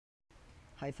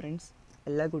Hi friends,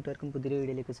 എല്ലാ കൂട്ടുകാർക്കും പുതിയൊരു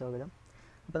വീഡിയോയിലേക്ക് സ്വാഗതം.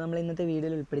 അപ്പോൾ നമ്മൾ ഇന്നത്തെ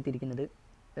വീഡിയോയിൽ ഉൾപ്പെടുത്തിയിരിക്കുന്നത്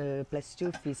 +2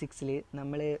 ഫിസിക്സിൽ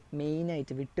നമ്മൾ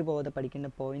മെയിനായിട്ട് വിട്ടുപോകാതെ പഠിക്കേണ്ട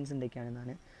പോയിൻറ്റ്സ്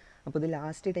എന്തൊക്കെയാണെന്നാണ്. അപ്പോൾ ഇത്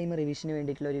ലാസ്റ്റ് ടൈം റിവിഷന്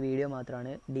വേണ്ടിയിട്ടുള്ള ഒരു വീഡിയോ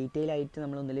മാത്രമാണ്. ഡീറ്റെയിൽ ആയിട്ട്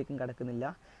നമ്മൾ ഒന്നിലേക്കും കടക്കുന്നില്ല.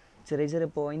 ചെറിയ ചെറിയ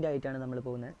പോയിൻ്റ് ആയിട്ടാണ് നമ്മൾ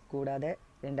പോകുന്നത്. കൂടാതെ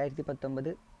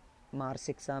 2019 മാർച്ച്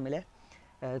എക്സാമിലെ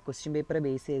ക്വസ്റ്റ്യൻ പേപ്പറെ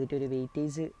ബേസ് ചെയ്തിട്ട് ഒരു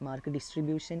വെയിറ്റേജ് മാർക്ക്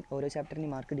ഡിസ്ട്രിബ്യൂഷൻ, ഓരോ ചാപ്റ്ററിന്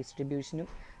മാർക്ക് ഡിസ്ട്രിബ്യൂഷനും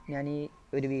ഞാൻ ഈ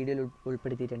ഒരു വീഡിയോയിൽ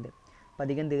ഉൾപ്പെടുത്തിയിട്ടുണ്ട്. അപ്പോൾ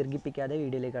അധികം ദീർഘിപ്പിക്കാതെ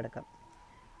വീഡിയോയിലേക്ക് കടക്കാം.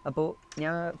 അപ്പോൾ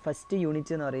ഞാൻ ഫസ്റ്റ്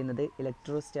യൂണിറ്റ് എന്ന് പറയുന്നത്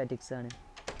ഇലക്ട്രോസ്റ്റാറ്റിക്സ് ആണ്.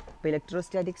 അപ്പോൾ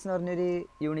ഇലക്ട്രോസ്റ്റാറ്റിക്സ് എന്ന് പറഞ്ഞൊരു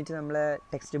യൂണിറ്റ് നമ്മളെ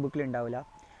ടെക്സ്റ്റ് ബുക്കിൽ ഉണ്ടാവില്ല.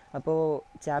 അപ്പോൾ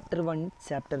chapter 1,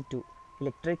 chapter 2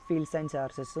 electric fields and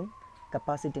ചാർജസും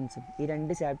കപ്പാസിറ്റൻസും, ഈ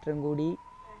രണ്ട് ചാപ്റ്ററും കൂടി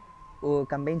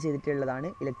കമ്പൈൻ ചെയ്തിട്ടുള്ളതാണ്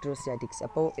ഇലക്ട്രോസ്റ്റാറ്റിക്സ്.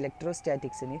 അപ്പോൾ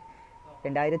ഇലക്ട്രോസ്റ്റാറ്റിക്സിന്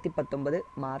 2019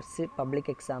 മാർച്ച്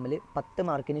പബ്ലിക് എക്സാമിൽ 10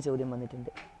 മാർക്കിന് ചോദ്യം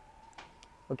വന്നിട്ടുണ്ട്.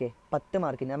 ഓക്കെ, 10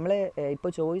 മാർക്കിന്. നമ്മൾ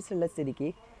ഇപ്പോൾ ചോയ്സ് ഉള്ള സ്ഥിതിക്ക്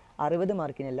 60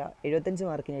 മാർക്കിനല്ല 75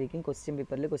 മാർക്കിനായിരിക്കും ക്വസ്റ്റ്യൻ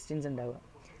പേപ്പറിൽ ക്വസ്റ്റ്യൻസ് ഉണ്ടാവുക.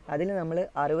 അതിൽ നമ്മൾ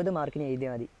 60 മാർക്കിന്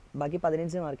എഴുതിയാൽ മതി. ബാക്കി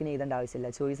 15 മാർക്കിന് എഴുതേണ്ട ആവശ്യമില്ല,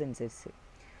 ചോയ്സ് അനുസരിച്ച്.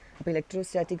 അപ്പോൾ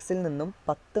ഇലക്ട്രോസ്റ്റാറ്റിക്സിൽ നിന്നും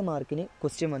 10 മാർക്കിന്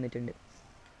ക്വസ്റ്റ്യൻ വന്നിട്ടുണ്ട്.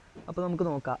 അപ്പോൾ നമുക്ക്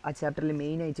നോക്കാം ആ ചാപ്റ്ററിൽ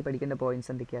മെയിനായിട്ട് പഠിക്കേണ്ട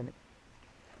പോയിൻറ്റ്സ് എന്തൊക്കെയാണ്.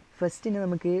 ഫസ്റ്റിന്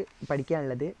നമുക്ക്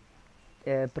പഠിക്കാനുള്ളത്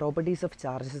പ്രോപ്പർട്ടീസ് ഓഫ്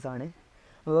ചാർജസ് ആണ്.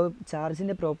 അപ്പോൾ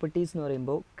ചാർജിൻ്റെ പ്രോപ്പർട്ടീസ് എന്ന്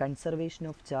പറയുമ്പോൾ conservation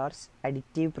of charge,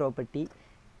 addictive property,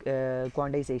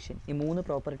 quantisation, ഈ 3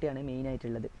 പ്രോപ്പർട്ടിയാണ്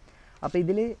മെയിനായിട്ടുള്ളത്. അപ്പോൾ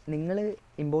ഇതിൽ നിങ്ങൾ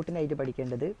ഇമ്പോർട്ടൻ്റ് ആയിട്ട്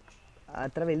പഠിക്കേണ്ടത്,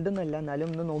 അത്ര വലുതൊന്നുമല്ല എന്നാലും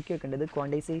ഒന്ന് നോക്കി വെക്കേണ്ടത്,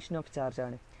 ക്വാണ്ടൈസേഷൻ ഓഫ് ചാർജ്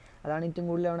ആണ്. അതാണ് ഏറ്റവും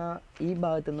കൂടുതൽ തവണ ഈ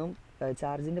ഭാഗത്തുനിന്നും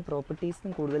ചാർജിൻ്റെ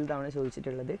പ്രോപ്പർട്ടീസിനും കൂടുതൽ തവണ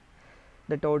ചോദിച്ചിട്ടുള്ളത്.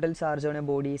 The total charge on A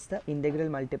body is the integral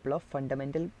multiple of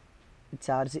fundamental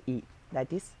charge E,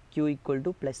 that is Q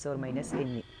 = +or-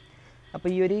 ne. അപ്പോൾ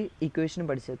ഈ ഒരു ഇക്വേഷനും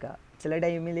പഠിച്ചു വെക്കുക. ചില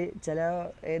ടൈമിൽ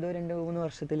ഏതോ 2-3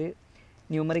 വർഷത്തിൽ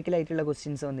ന്യൂമറിക്കലായിട്ടുള്ള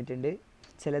ക്വസ്റ്റ്യൻസ് വന്നിട്ടുണ്ട്.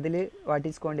 ചിലതിൽ what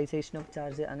is quantisation of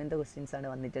charge, അങ്ങനത്തെ ക്വസ്റ്റ്യൻസാണ്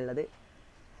വന്നിട്ടുള്ളത്.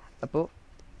 അപ്പോൾ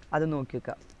അത് നോക്കി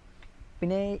വെക്കുക.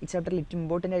 പിന്നെ ഈ ചാപ്റ്ററിൽ ഏറ്റവും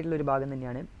ഇമ്പോർട്ടൻ്റ് ആയിട്ടുള്ളൊരു ഭാഗം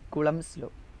തന്നെയാണ് കുളംസ് ലോ.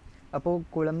 അപ്പോൾ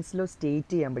കുളംസ് ലോ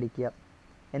സ്റ്റേറ്റ് ചെയ്യാൻ പഠിക്കുക.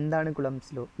 എന്താണ്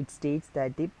കുളംസ് law? It States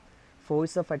that the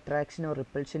force of attraction or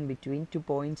repulsion between 2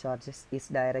 point charges is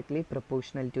directly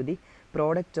proportional to the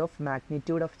product of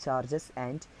magnitude of charges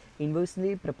and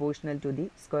inversely proportional to the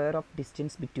square of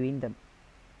distance between them.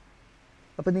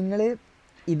 അപ്പോൾ നിങ്ങൾ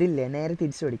ഇതില്ലേ നേരെ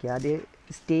തിരിച്ചു പഠിക്കുക. അത്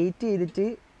state ചെയ്തിട്ട്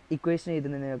equation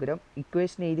എഴുതുന്നതിന് പകരം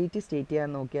ഇക്വേഷൻ എഴുതിയിട്ട് സ്റ്റേറ്റ് ചെയ്യാൻ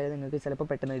നോക്കിയാൽ നിങ്ങൾക്ക് ചിലപ്പോൾ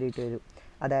പെട്ടെന്ന് എഴുതിയിട്ട് വരും.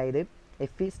 അതായത്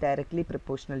F is directly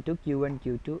proportional to Q1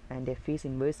 Q2 and F is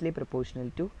inversely proportional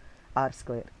to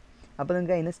R². അപ്പോൾ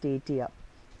നിങ്ങൾക്ക് അതിനെ സ്റ്റേറ്റ് ചെയ്യാം.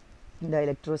 The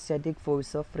electrostatic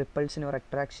force of repulsion or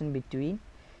attraction between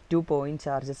 2 point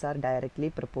charges are directly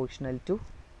proportional to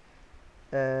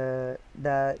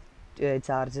the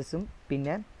chargesum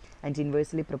പിന്നെ and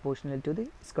inversely proportional to the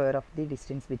square of the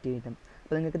distance between them.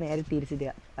 അപ്പോൾ നിങ്ങൾക്ക് നേരെ തിരിച്ചിട്ട്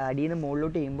അടിയിൽ നിന്ന്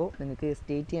മുകളിലോട്ട് ചെയ്യുമ്പോൾ നിങ്ങൾക്ക്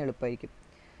സ്റ്റേറ്റ് ചെയ്യാൻ എളുപ്പമായിരിക്കും.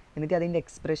 എന്നിട്ട് അതിൻ്റെ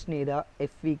എക്സ്പ്രഷൻ ചെയ്താൽ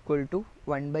F =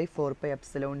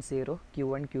 1/4πε0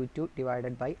 Q1 Q2 /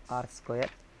 R².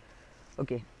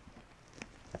 Okay,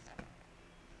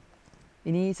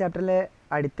 ഇനി ഈ ചാപ്റ്ററിലെ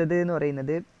അടുത്തത് എന്ന്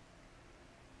പറയുന്നത്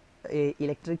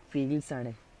ഇലക്ട്രിക് ഫീൽഡ്സ്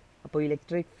ആണ്. അപ്പോൾ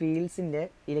ഇലക്ട്രിക്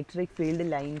ഫീൽഡ്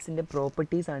ലൈൻസിൻ്റെ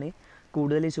പ്രോപ്പർട്ടീസാണ്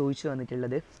കൂടുതൽ ചോദിച്ചു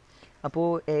വന്നിട്ടുള്ളത്. അപ്പോൾ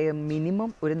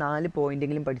മിനിമം ഒരു 4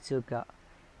 പോയിൻ്റെങ്കിലും പഠിച്ചു വെക്കുക.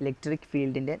 ഇലക്ട്രിക്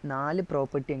ഫീൽഡിൻ്റെ 4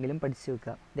 പ്രോപ്പർട്ടി എങ്കിലും പഠിച്ചു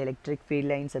വെക്കുക. The electric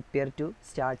field lines appear to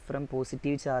start from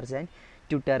positive charge and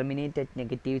to terminate at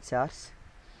negative charge.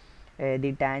 The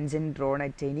tangent drawn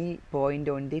at any point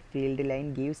on the field line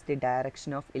gives the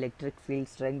direction of electric field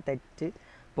strength at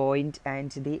point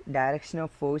and the direction of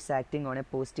force acting on a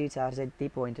positive charge at the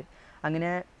point.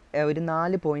 അങ്ങനെ ഒരു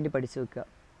 4 point പഠിച്ചു വെക്കുക.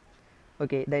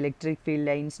 Okay, the electric field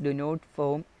lines do not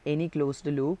form any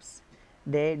closed loops,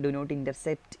 they do not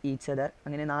intercept each other.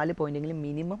 അങ്ങനെ 4 പോയിൻ്റെങ്കിലും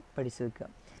minimum പഠിച്ചു വെക്കുക.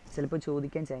 ചിലപ്പോൾ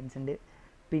ചോദിക്കാൻ chance ഉണ്ട്.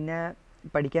 പിന്നെ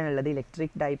പഠിക്കാനുള്ളത്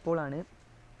ഇലക്ട്രിക് ഡൈപോളാണ്.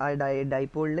 ആ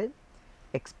ഡൈപോളിൽ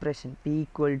എക്സ്പ്രഷൻ P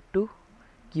 =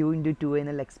 Q × 2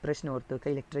 എന്നുള്ള എക്സ്പ്രഷൻ ഓർത്ത് വെക്കുക.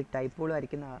 ഇലക്ട്രിക് ഡൈപോൾ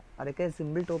വരയ്ക്കുന്ന അതൊക്കെ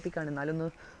സിമ്പിൾ ടോപ്പിക്കാണ്, എന്നാലും ഒന്ന്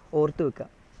ഓർത്ത് വെക്കുക.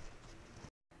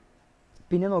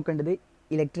 പിന്നെ നോക്കേണ്ടത്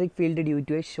electric field due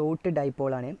to A short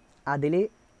ഡൈപോളാണ്. അതിൽ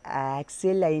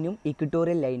ആക്സിയൽ ലൈനും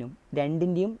ഇക്വറ്റോറിയൽ ലൈനും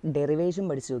രണ്ടിൻ്റെയും ഡെറിവേഷൻ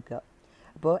പഠിച്ചു വെക്കുക.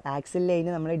 അപ്പോൾ ആക്സിയൽ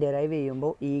ലൈന് നമ്മൾ ഡെറൈവ്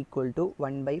ചെയ്യുമ്പോൾ E =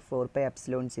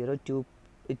 1/4πε0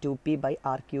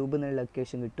 2p/r³ എന്നുള്ള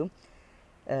ഇക്വേഷൻ കിട്ടും.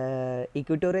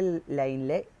 ഇക്വറ്റോറിയൽ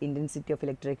ലൈനിലെ ഇൻറ്റൻസിറ്റി ഓഫ്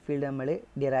ഇലക്ട്രിക് ഫീൽഡ് നമ്മൾ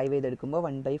ഡിറൈവ് ചെയ്തെടുക്കുമ്പോൾ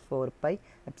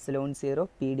 1/4πε0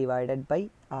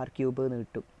 p/r³ എന്ന്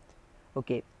കിട്ടും.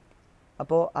 ഓക്കെ,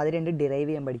 അപ്പോൾ അത് രണ്ട് ഡിറൈവ്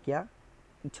ചെയ്യാൻ പഠിക്കുക.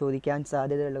 ചോദിക്കാൻ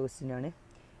സാധ്യതയുള്ള ക്വസ്റ്റ്യനാണ്.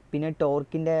 പിന്നെ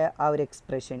ടോർക്കിൻ്റെ ആ ഒരു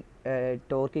എക്സ്പ്രഷൻ,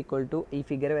 ടോർക്ക് = ഈ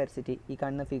ഫിഗർ വരച്ചിട്ട്, ഈ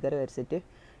കാണുന്ന ഫിഗർ വരച്ചിട്ട്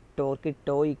ടോർക്ക്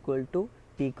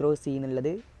P × C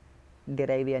എന്നുള്ളത്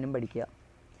ഡിറൈവ് ചെയ്യാനും പഠിക്കുക.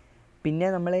 പിന്നെ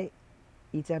നമ്മൾ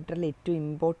ഈ ചാപ്റ്ററിൽ ഏറ്റവും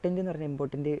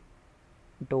ഇമ്പോർട്ടൻ്റ്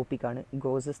ടോപ്പിക്കാണ്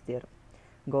Gauss's theorem.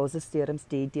 Gauss's theorem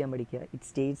state ചെയ്യാൻ പഠിക്കുക. It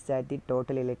States that the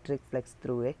total electric flux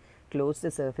through A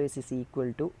closed surface is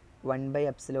equal to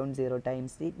 1/ε0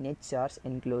 times the net charge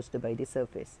enclosed by the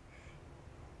surface.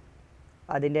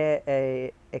 അതിൻ്റെ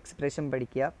എക്സ്പ്രഷൻ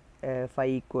പഠിക്കുക, ഫൈ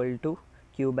ഈക്വൽ ടു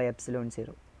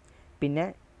Q/ε0. പിന്നെ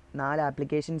 4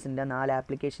 applications ഉണ്ട്. 4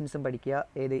 ആപ്ലിക്കേഷൻസും പഠിക്കുക.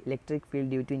 ഏത്? Electric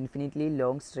field due to infinitely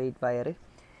long straight wire,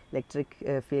 electric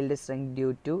field strength due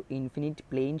to infinite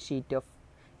plain sheet of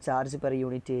charge per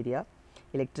unit area,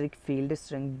 electric field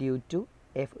strength due to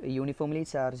uniformly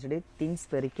charged thin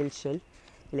spherical shell,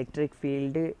 electric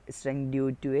field strength due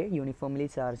to A uniformly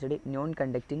charged non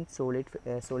conducting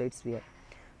solid sphere.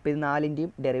 അപ്പോൾ ഇത്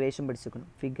 4ൻ്റെയും derivation പഠിച്ചിരിക്കണം.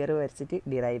 Figure വരച്ചിട്ട്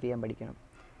derive ചെയ്യാൻ പഠിക്കണം.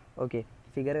 Okay,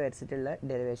 figure വരച്ചിട്ടുള്ള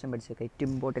derivation പഠിച്ചു വെക്കുക.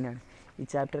 ഏറ്റവും important ആണ്. ഈ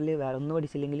ചാപ്റ്ററിൽ വേറെ ഒന്നും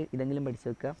പഠിച്ചില്ലെങ്കിൽ ഇതെങ്കിലും പഠിച്ചു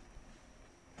വെക്കുക.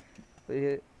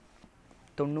 ഒരു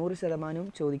 90%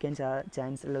 ചോദിക്കാൻ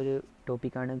ചാൻസ് ഉള്ളൊരു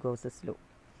ടോപ്പിക്കാണ് ഗോസസ് ലോ.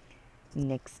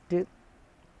 Next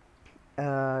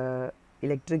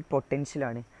electric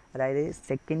പൊട്ടൻഷ്യലാണ്. അതായത്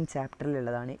സെക്കൻഡ്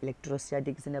ചാപ്റ്ററിലുള്ളതാണ്.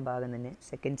 ഇലക്ട്രോസ്റ്റാറ്റിക്സിൻ്റെ ഭാഗം തന്നെ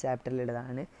സെക്കൻഡ്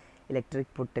ചാപ്റ്ററിലുള്ളതാണ്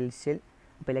ഇലക്ട്രിക് പൊട്ടൻഷ്യൽ.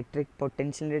 അപ്പോൾ ഇലക്ട്രിക്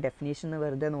പൊട്ടൻഷ്യലിൻ്റെ ഡെഫിനേഷൻ എന്ന്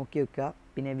വെറുതെ നോക്കി വെക്കുക.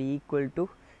 പിന്നെ V =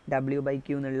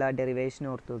 W/Q എന്നുള്ള ഡെറിവേഷൻ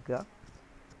ഓർത്ത് വെക്കുക.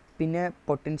 പിന്നെ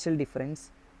potential difference,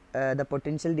 the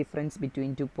potential difference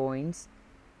between 2 points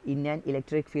in an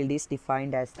electric field is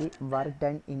defined as the work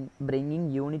done in bringing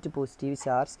unit positive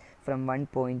charge from one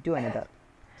point to another.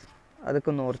 അതൊക്കെ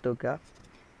ഒന്ന് ഓർത്ത് വെക്കുക.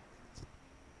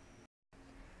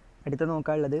 അടുത്ത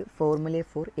നോക്കാനുള്ളത് formula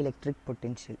four electric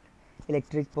potential.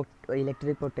 Electric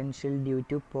potential due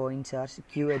two point charge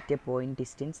Q at a point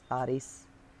distance R is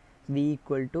V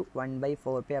 =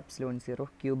 1/4πε0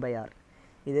 Q/R.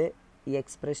 ഇത് ഈ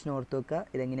expression ഓർത്ത് വെക്കുക.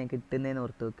 ഇതെങ്ങനെയാണ് കിട്ടുന്നതെന്ന്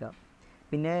ഓർത്ത് വെക്കുക.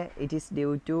 പിന്നെ it is due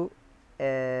to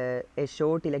A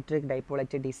short electric dipole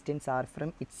at A distance R from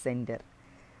it's centre.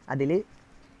 അതിൽ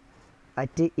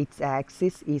at its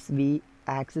axis is V,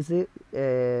 axis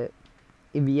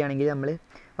V ആണെങ്കിൽ നമ്മൾ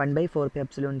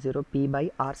 1/4πε0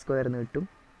 P/R² എന്ന് കിട്ടും.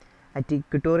 അറ്റ്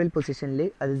ഇക്വട്ടോറിയൽ പൊസിഷനിൽ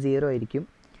അത് 0 ആയിരിക്കും.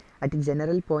 At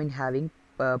general point having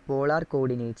polar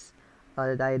coordinates,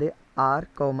 അതായത് R,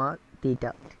 θ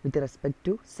with respect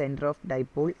to centre of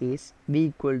dipole is V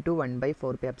 =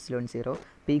 1/4πε0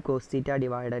 P cos θ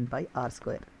divided by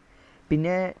R².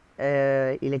 പിന്നെ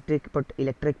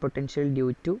electric potential due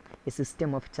to A system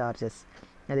of charges.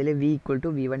 അതിൽ V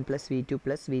 = V1 + V2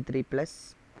 + V3 +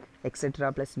 etcetera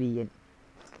 + Vn.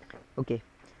 Okay,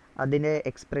 അതിൻ്റെ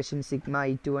expression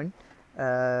σ(I21)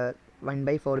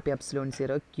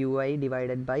 1/4πε0 Qi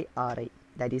divided by Ri,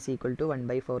 that is equal to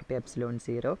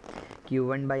 1/4πε0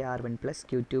 Q1/R1 +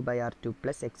 Q2/R2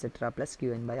 + etcetera +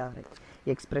 Qn/Ri. ഈ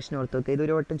expression ഓർത്ത് വെക്കുക.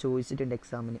 ഇതൊരു വട്ടം ചോദിച്ചിട്ടുണ്ട്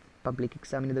എക്സാമിന്, പബ്ലിക്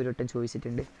എക്സാമിന് ഇതൊരു വട്ടം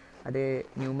ചോദിച്ചിട്ടുണ്ട്. അത്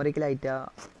ന്യൂമറിക്കലായിട്ടാണ്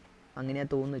അങ്ങനെയാണ്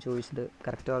തോന്നുന്നു ചോദിച്ചത്,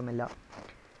 കറക്റ്റ് ഓർമ്മയില്ല.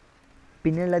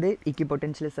 പിന്നെയുള്ളത്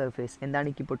ഇക്വിപൊട്ടൻഷ്യൽ സർഫേസ്. എന്താണ്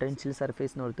ഇക്വിപൊട്ടൻഷ്യൽ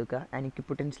സർഫേസ് എന്ന് ഓർത്ത് വെക്കുക. An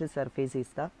equipotential surface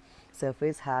is the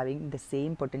surface having the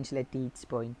same potential at each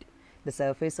point. The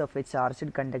surface of a charged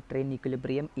conductor in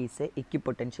equilibrium is a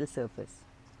equipotential surface.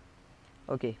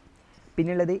 Okay.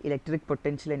 പിന്നുള്ളത് electric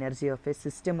potential energy of A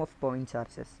system of point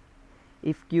charges.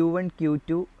 If Q1,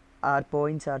 Q2 are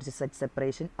point charges at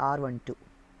separation R12,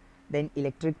 then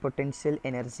electric potential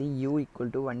energy U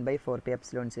 =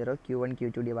 1/4πε0 Q1,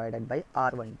 Q2 divided by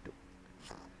R12.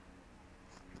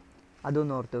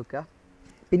 അതൊന്ന് ഓർത്ത് വെക്കുക.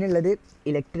 പിന്നുള്ളത്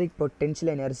electric potential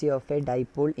energy of A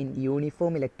dipole in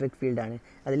uniform electric ഫീൽഡാണ്.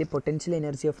 അതിൽ potential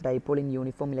energy of dipole in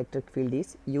uniform electric field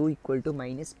is U =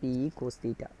 -PE cos θ,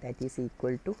 that is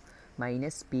equal to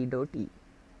 -P.E.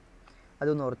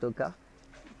 അതൊന്ന് ഓർത്ത് വെക്കുക.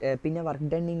 പിന്നെ work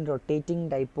done in rotating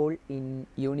dipole in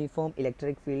uniform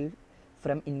electric field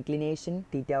from inclination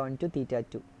θ1 to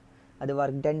θ2. അത്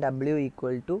work done W =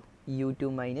 U2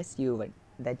 - U1,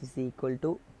 that is equal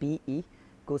to PE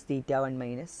cos θ1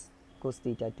 - cos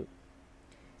θ2.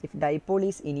 If dipole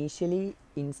is initially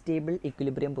in stable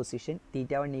equilibrium position,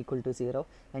 θ1 = 0,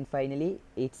 and finally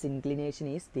its inclination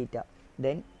is θ,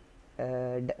 then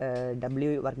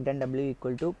work done W =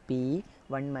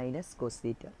 PE1 - cos θ.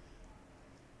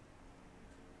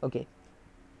 Okay,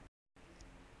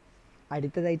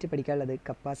 അടുത്തതായിട്ട് പഠിക്കാനുള്ളത്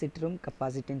കപ്പാസിറ്ററും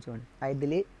കപ്പാസിറ്റൻസുമാണ്.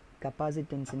 അതിൽ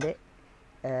കപ്പാസിറ്റൻസിൻ്റെ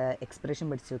expression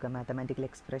പഠിച്ചു വെക്കുക. Mathematical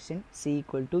expression C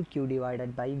 = Q/V,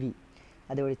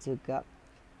 അത് പഠിച്ചു വെക്കുക.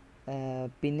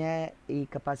 പിന്നെ ഈ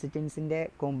കപ്പാസിറ്റൻസിൻ്റെ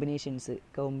combination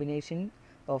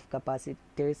of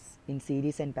capacitors in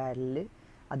series and parallel.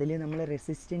 അതിൽ നമ്മൾ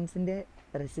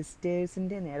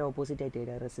റെസിസ്റ്റേഴ്സിൻ്റെ നേരെ ഓപ്പോസിറ്റ് ആയിട്ട്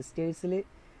വരിക. റെസിസ്റ്റേഴ്സിൽ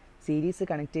സീരീസ്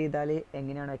കണക്ട് ചെയ്താൽ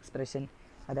എങ്ങനെയാണോ എക്സ്പ്രഷൻ,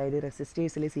 അതായത്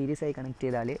റെസിസ്റ്റേഴ്സിൽ സീരീസ് ആയി കണക്ട്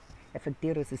ചെയ്താൽ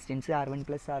എഫക്റ്റീവ് റെസിസ്റ്റൻസ് R1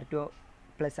 + R2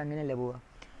 + അങ്ങനെയല്ല പോവുക.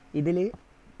 ഇതിൽ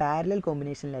പാരലൽ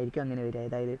കോമ്പിനേഷനിലായിരിക്കും അങ്ങനെ വരിക.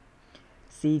 അതായത്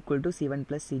C=C1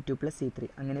 + C2 + C3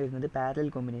 അങ്ങനെ വരുന്നത് പാരലൽ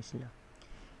കോമ്പിനേഷനിലാണ്.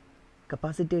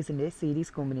 കപ്പാസിറ്റേഴ്സിൻ്റെ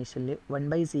സീരീസ് കോമ്പിനേഷനിൽ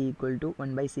 1/C =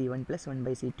 1/C1 +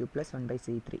 1/C2 +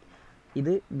 1/C3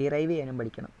 ഇത് ഡിറൈവ് ചെയ്യാനും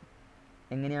പഠിക്കണം.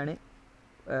 എങ്ങനെയാണ്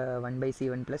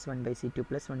 1/C1 + 1/C2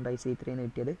 + 1/C3 എന്ന്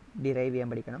കിട്ടിയത് ഡിറൈവ് ചെയ്യാൻ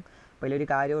പഠിക്കണം. അപ്പോൾ അതിലൊരു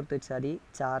കാര്യം ഓർത്ത് വെച്ചാൽ മതി,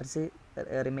 ചാർജ്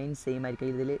റിമെയിൻ സെയിം ആയിരിക്കും.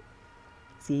 ഇതിൽ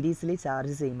സീരീസിൽ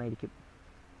ചാർജ് സെയിം ആയിരിക്കും.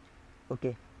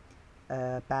 ഓക്കെ,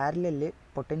 പാരലലിൽ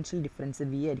പൊട്ടൻഷ്യൽ ഡിഫറൻസ്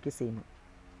V ആയിരിക്കും same.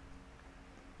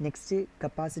 Next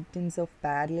capacitance of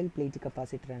parallel plate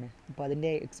capacitor ആണ്. അപ്പോൾ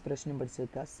അതിൻ്റെ എക്സ്പ്രഷനും പഠിച്ച്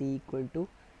വെക്കുക.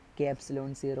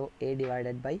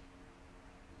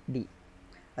 C=K∈0A/D.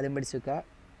 അതും പഠിച്ച് വെക്കുക.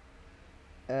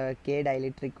 K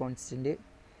dielectric constant.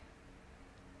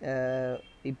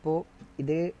 ഇപ്പോൾ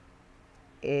ഇത്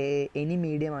എനി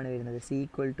മീഡിയമാണ് വരുന്നത്.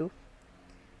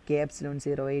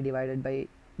 C=K∈0A/D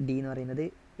എന്ന് പറയുന്നത്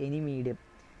എനി മീഡിയം.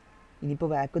 ഇനിയിപ്പോൾ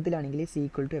വാക്വത്തിലാണെങ്കിൽ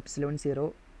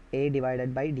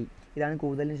C=ε0A/D. ഇതാണ്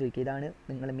കൂടുതലും ചോദിക്കുക. ഇതാണ്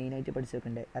നിങ്ങൾ മെയിനായിട്ട് പഠിച്ച്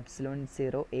വെക്കേണ്ടത്.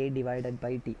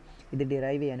 ε0A/D. ഇത്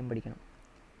ഡിറൈവ് ചെയ്യാനും പഠിക്കണം.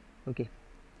 ഓക്കെ,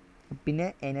 പിന്നെ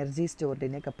energy stored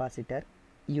in A capacitor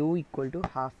U =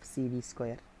 ½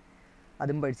 CV².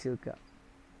 അതും പഠിച്ച് വെക്കുക.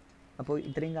 അപ്പോൾ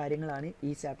ഇത്രയും കാര്യങ്ങളാണ് ഈ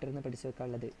ചാപ്റ്ററിൽ നിന്ന് പഠിച്ച്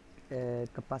വെക്കാനുള്ളത്,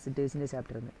 കപ്പാസിറ്റേഴ്സിൻ്റെ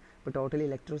ചാപ്റ്ററിൽ നിന്ന്. അപ്പോൾ ടോട്ടൽ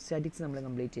ഇലക്ട്രോസ്റ്റാറ്റിക്സ് നമ്മൾ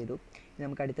കംപ്ലീറ്റ് ചെയ്തു. ഇനി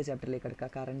നമുക്ക് അടുത്ത ചാപ്റ്ററിലേക്ക് കിടക്കാം,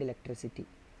 കറണ്ട് ഇലക്ട്രിസിറ്റി.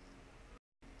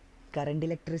 കറണ്ട്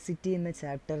ഇലക്ട്രിസിറ്റി എന്ന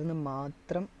ചാപ്റ്ററിൽ നിന്ന്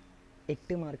മാത്രം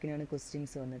 8 മാർക്കിനാണ്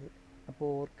ക്വസ്റ്റ്യൻസ് വന്നത്. അപ്പോൾ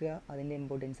ഓർക്കുക അതിൻ്റെ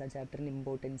ഇമ്പോർട്ടൻസ്, ആ ചാപ്റ്ററിൻ്റെ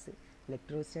ഇമ്പോർട്ടൻസ്.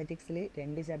 ഇലക്ട്രോസ്റ്റാറ്റിക്സിൽ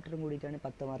 2 ചാപ്റ്ററും കൂടിയിട്ടാണ്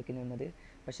 10 മാർക്കിന് വന്നത്.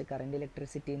 പക്ഷേ കറണ്ട്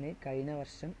ഇലക്ട്രിസിറ്റിയിൽ നിന്ന് കഴിഞ്ഞ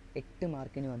വർഷം 8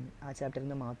 മാർക്കിന് വന്നു, ആ ചാപ്റ്ററിൽ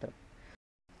നിന്ന് മാത്രം.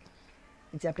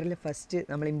 ഈ ചാപ്റ്ററിൽ ഫസ്റ്റ്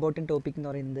നമ്മൾ ഇമ്പോർട്ടൻറ്റ് ടോപ്പിക് എന്ന്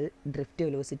പറയുന്നത് ഡ്രിഫ്റ്റ്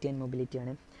വെലോസിറ്റി ആൻഡ് മൊബിലിറ്റി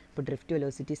ആണ്. അപ്പോൾ ഡ്രിഫ്റ്റ്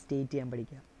വെലോസിറ്റി സ്റ്റേറ്റ് ചെയ്യാൻ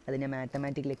പഠിക്കുക. അതിനെ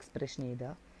മാത്തമാറ്റിക്കൽ എക്സ്പ്രഷൻ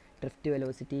ചെയ്താൽ ഡ്രിഫ്റ്റ്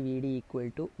വെലോസിറ്റി VD =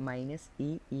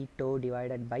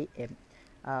 -E/m.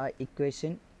 ആ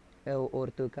ഇക്വേഷൻ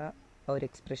ഓർത്ത് വെക്കുക, ആ ഒരു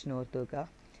എക്സ്പ്രഷൻ ഓർത്ത് വെക്കുക.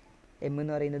 M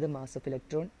എന്ന് പറയുന്നത് mass of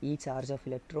electron, E charge of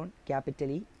electron, capital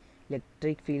E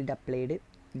electric field applied,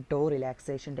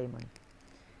 relaxation ടൈമാണ്.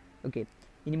 ഓക്കെ,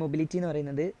 ഇനി മൊബിലിറ്റി എന്ന്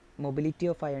പറയുന്നത് mobility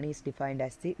of iron is defined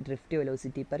as the drift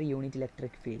velocity per unit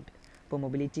electric field. അപ്പോൾ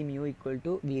mobility μ =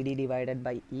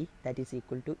 VD/E, that is =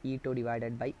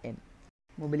 E/m.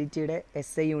 മൊബിലിറ്റിയുടെ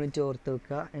SI unit ഓർത്ത്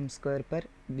വെക്കുക,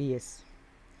 m²/vs.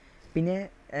 പിന്നെ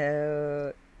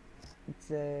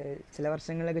ചില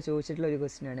വർഷങ്ങളിലൊക്കെ ചോദിച്ചിട്ടുള്ള ഒരു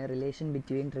ക്വസ്റ്റ്യനാണ് relation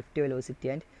between drift velocity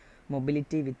and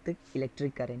mobility with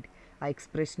electric current. ആ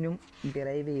എക്സ്പ്രഷനും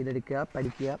ഡിറൈവ് ചെയ്തെടുക്കുക,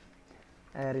 പഠിക്കുക,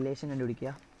 റിലേഷൻ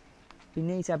കണ്ടുപിടിക്കുക.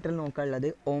 പിന്നെ ഈ ചാപ്റ്ററിൽ നോക്കാനുള്ളത്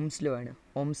ഓംസ് ലോ ആണ്.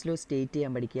 ഓംസ് ലോ സ്റ്റേറ്റ്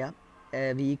ചെയ്യാൻ പഠിക്കുക.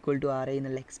 V = RI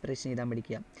എന്നുള്ള എക്സ്പ്രഷൻ എഴുതാൻ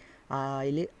പഠിക്കുക.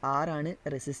 അതിൽ R ആണ്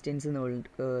റെസിസ്റ്റൻസ് എന്ന്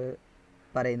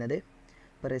പറയുന്നത്.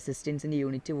 അപ്പോൾ റെസിസ്റ്റൻസിൻ്റെ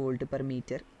യൂണിറ്റ്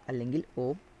വോൾട്ട്/മീറ്റർ അല്ലെങ്കിൽ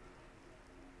ഓം.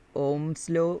 Ohm's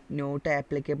law not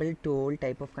applicable to all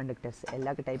type of conductors.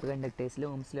 എല്ലാ ടൈപ്പ് കണ്ടക്ടേഴ്സിലും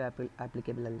ഓംസ് ലോ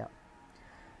ആപ്ലിക്കബിൾ അല്ല.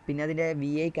 പിന്നെ അതിൻ്റെ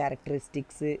VI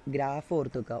ക്യാരക്ടറിസ്റ്റിക്സ് ഗ്രാഫ്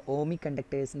ഓർത്ത് വെക്കുക. ഓമിക്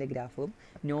കണ്ടക്ടേഴ്സിൻ്റെ ഗ്രാഫും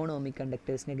നോൺ ഓമിക്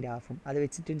കണ്ടക്ടേഴ്സിൻ്റെ ഗ്രാഫും അത്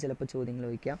വെച്ചിട്ടും ചിലപ്പോൾ ചോദ്യങ്ങൾ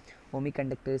ചോദിക്കാം. ഓമിക്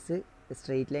കണ്ടക്ടേഴ്സ്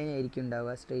സ്ട്രെയിറ്റ് ലൈൻ ആയിരിക്കും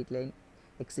ഉണ്ടാവുക, straight line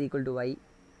x = y.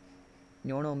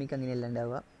 Non ohmic അങ്ങനെയല്ല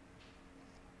ഉണ്ടാവുക.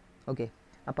 ഓക്കെ,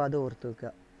 അപ്പോൾ അത് ഓർത്ത് വെക്കുക.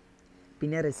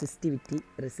 പിന്നെ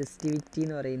റെസിസ്റ്റിവിറ്റി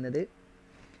എന്ന് പറയുന്നത്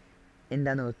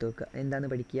എന്താണെന്ന് ഓർത്ത് വെക്കുക, എന്താണെന്ന്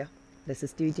പഠിക്കുക.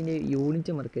 റെസിസ്റ്റിവിറ്റിൻ്റെ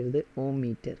യൂണിറ്റ് മറക്കരുത്, ഓം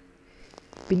മീറ്റർ.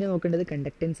 പിന്നെ നോക്കേണ്ടത്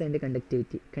conductance and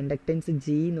conductivity. Conductance G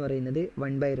എന്ന് പറയുന്നത്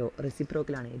 1/ρ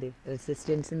റെസിപ്രോക്കലാണ്. ഇത്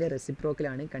റെസിസ്റ്റൻസിൻ്റെ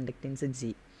റെസിപ്രോക്കലാണ് കണ്ടക്റ്റൻസ് G.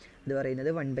 ഇത് പറയുന്നത്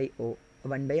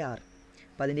 1/R.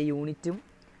 അപ്പോൾ അതിൻ്റെ യൂണിറ്റും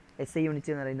SI യൂണിറ്റ്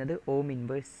എന്ന് പറയുന്നത് ഓം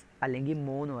ഇൻവേഴ്സ് അല്ലെങ്കിൽ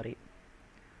മോ എന്ന് പറയും.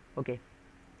 ഓക്കെ,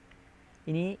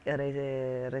 ഇനി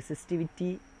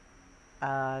റെസിസ്റ്റിവിറ്റി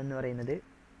എന്ന് പറയുന്നത്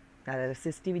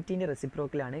റെസിസ്റ്റിവിറ്റീൻ്റെ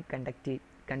റെസിപ്രോക്കലാണ്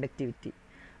കണ്ടക്ടിവിറ്റി.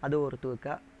 അത് ഓർത്ത്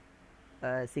വെക്കുക.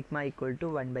 സിഗ്മ =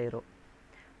 1/ρ.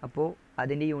 അപ്പോൾ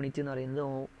അതിൻ്റെ യൂണിറ്റ് എന്ന് പറയുന്നത്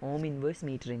ഓം ഇൻവേഴ്സ്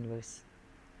മീറ്റർ ഇൻവേഴ്സ്.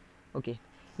 ഓക്കെ,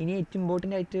 ഇനി ഏറ്റവും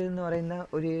ഇമ്പോർട്ടൻ്റ് ആയിട്ട് എന്ന് പറയുന്ന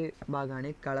ഒരു ഭാഗമാണ്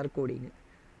കളർ കോഡിങ്.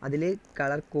 അതിൽ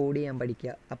കളർ കോഡ് ചെയ്യാൻ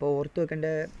പഠിക്കുക. അപ്പോൾ ഓർത്ത് വെക്കേണ്ട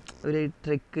ഒരു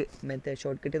ട്രിക്ക്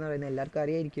ഷോർട്ട് കട്ട് എന്ന് പറയുന്നത് എല്ലാവർക്കും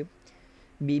അറിയായിരിക്കും.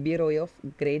 BB Roy of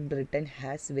great Britain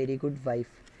has very good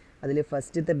wife. അതിൽ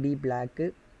ഫസ്റ്റത്തെ B ബ്ലാക്ക്,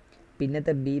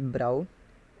 പിന്നത്തെ B brown,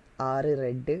 R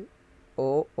red, O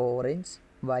orange,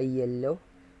 Y yellow,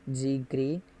 G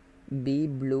green, B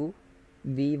blue,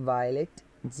 V violet,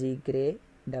 G grey,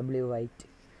 W white.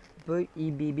 അപ്പോൾ ഈ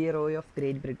BB Roy of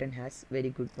great Britain has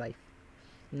very good wife.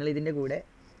 നിങ്ങളിതിൻ്റെ കൂടെ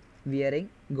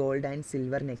wearing gold and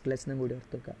silver necklace എന്നും കൂടി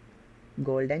ഓർത്ത് വെക്കുക.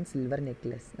 Gold and silver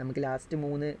necklace. നമുക്ക് last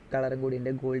 3 കളറും കൂടി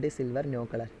ഉണ്ട്, gold, silver, no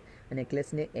colour.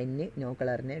 നെക്ലസിന് N, no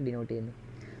കളറിനെ denote ചെയ്യുന്നു.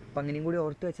 അപ്പോൾ അങ്ങനെയും കൂടി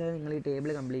ഓർത്ത് വെച്ചാൽ നിങ്ങൾ ഈ ടേബിൾ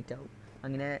കംപ്ലീറ്റ് ആവും.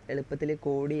 അങ്ങനെ എളുപ്പത്തിൽ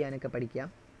കോഡ് ചെയ്യാനൊക്കെ പഠിക്കാം.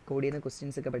 കോഡ് ചെയ്യുന്ന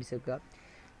ക്വസ്റ്റ്യൻസ് ഒക്കെ പഠിച്ച് വെക്കുക.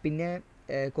 പിന്നെ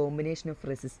കോമ്പിനേഷൻ ഓഫ്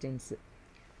റെസിസ്റ്റൻസ്,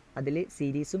 അതിൽ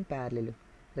സീരീസും പാരലലും.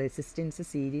 റെസിസ്റ്റൻസ്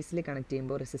സീരീസിൽ കണക്ട്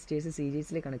ചെയ്യുമ്പോൾ, റെസിസ്റ്റേഴ്സ്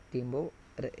സീരീസിൽ കണക്ട് ചെയ്യുമ്പോൾ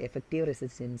എഫക്റ്റീവ്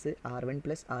റെസിസ്റ്റൻസ്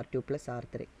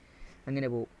R1+R2+R3 അങ്ങനെ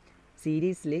പോകും.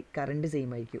 സീരീസിൽ കറണ്ട്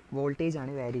സെയിം ആയിരിക്കും, വോൾട്ടേജ്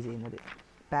ആണ് വാരി ചെയ്യുന്നത്.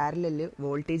 പാരലലിൽ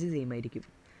വോൾട്ടേജ് സെയിം ആയിരിക്കും.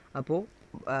 അപ്പോൾ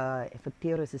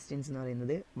എഫക്റ്റീവ് റെസിസ്റ്റൻസ് എന്ന്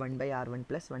പറയുന്നത്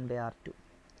 1/R1+1/R2.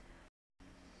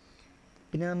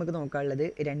 പിന്നെ നമുക്ക് നോക്കാനുള്ളത്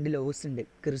 2 ലോസ് ഉണ്ട്,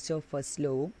 കിർച്ചോഫ് ഫസ്റ്റ്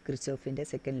ലോവും കിർച്ചോഫിൻ്റെ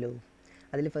സെക്കൻഡ് ലോവും.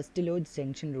 അതിൽ first law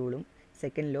junction റൂളും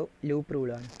second law loop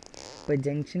റൂളുമാണ്. ഇപ്പോൾ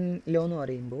ജംഗ്ഷൻ ലോ എന്ന്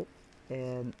പറയുമ്പോൾ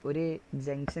ഒരു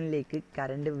ജംഗ്ഷനിലേക്ക്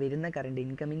വരുന്ന കറണ്ട്,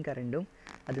 ഇൻകമിങ് കറണ്ടും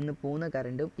അതിൽ നിന്ന് പോകുന്ന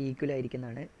കറണ്ടും ഈക്വൽ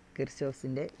ആയിരിക്കുന്നതാണ്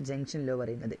കിർച്ചോഫിൻ്റെ ജംഗ്ഷൻ ലോ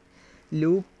പറയുന്നത്.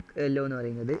 ലൂപ്പ് ലോ എന്ന്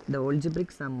പറയുന്നത് the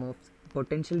algebraic some of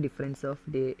potential difference of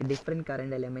different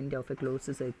current element of A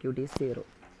closed circuit is 0.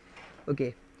 Okay,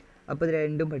 അപ്പോൾ ഇത്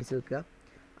രണ്ടും പഠിച്ചു വെക്കുക.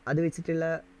 അത് വെച്ചിട്ടുള്ള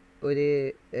ഒരു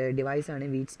ഡിവൈസാണ്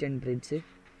വീറ്റ്സ്റ്റോൺ ബ്രിഡ്ജ്.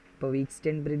 അപ്പോൾ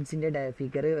വീറ്റ്സ്റ്റോൺ ബ്രിഡ്ജിൻ്റെ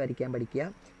ഫിഗർ വരയ്ക്കാൻ പഠിക്കുക.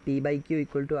 P/Q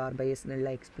 = R/S എന്നുള്ള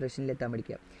എക്സ്പ്രഷനിലെത്താൻ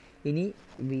പഠിക്കുക. ഇനി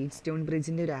വീറ്റ്സ്റ്റോൺ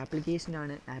ബ്രിഡ്ജിൻ്റെ ഒരു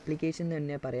ആപ്ലിക്കേഷൻ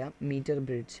തന്നെ പറയാം, metre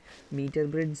bridge. Metre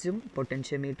ബ്രിഡ്ജും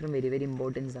പൊട്ടൻഷ്യോമീറ്ററും very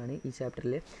importance ആണ് ഈ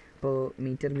ചാപ്റ്ററിൽ. അപ്പോൾ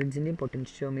മീറ്റർ ബ്രിഡ്ജിൻ്റെയും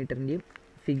പൊട്ടൻഷ്യോമീറ്ററിൻ്റെയും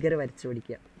ഫിഗർ വരച്ച്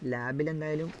പഠിക്കുക. ലാബിൽ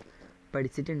എന്തായാലും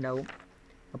പഠിച്ചിട്ടുണ്ടാവും,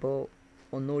 അപ്പോൾ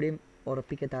ഒന്നുകൂടിയും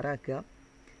തറാക്കുക.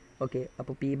 ഓക്കെ,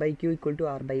 അപ്പോൾ P/Q =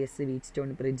 R/S വീറ്റ്സ്റ്റോൺ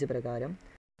ബ്രിഡ്ജ് പ്രകാരം.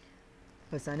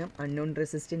 അവസാനം അൺനോൺ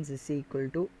റെസിസ്റ്റൻസ്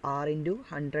R ×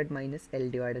 100 -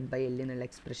 L/L എന്നുള്ള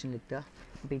എക്സ്പ്രഷനിലെത്തുക.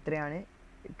 അപ്പോൾ ഇത്രയാണ്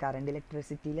കറണ്ട്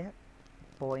ഇലക്ട്രിസിറ്റിയിലെ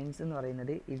പോയിൻറ്റ്സ് എന്ന്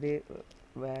പറയുന്നത്. ഇത്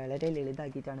വളരെ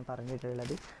ലളിതമാക്കിയിട്ടാണ്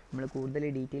പറഞ്ഞിട്ടുള്ളത്. നമ്മൾ കൂടുതൽ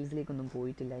ഡീറ്റെയിൽസിലേക്കൊന്നും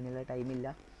പോയിട്ടില്ല, അതിനുള്ള ടൈമില്ല.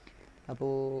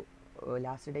 അപ്പോൾ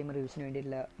ലാസ്റ്റ് ടൈം റിവിഷന്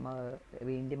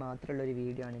വേണ്ടി മാത്രമുള്ളൊരു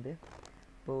വീഡിയോ ആണിത്.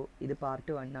 അപ്പോൾ ഇത്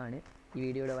പാർട്ട് 1 ആണ്. ഈ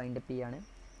വീഡിയോയുടെ വൈൻഡപ്പ് ചെയ്യാണ്.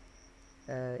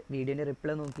 വീഡിയോൻ്റെ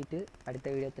റിപ്ലൈ നോക്കിയിട്ട് അടുത്ത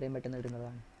വീഡിയോ എത്രയും പെട്ടെന്ന്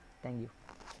ഇടുന്നതാണ്. Thank you.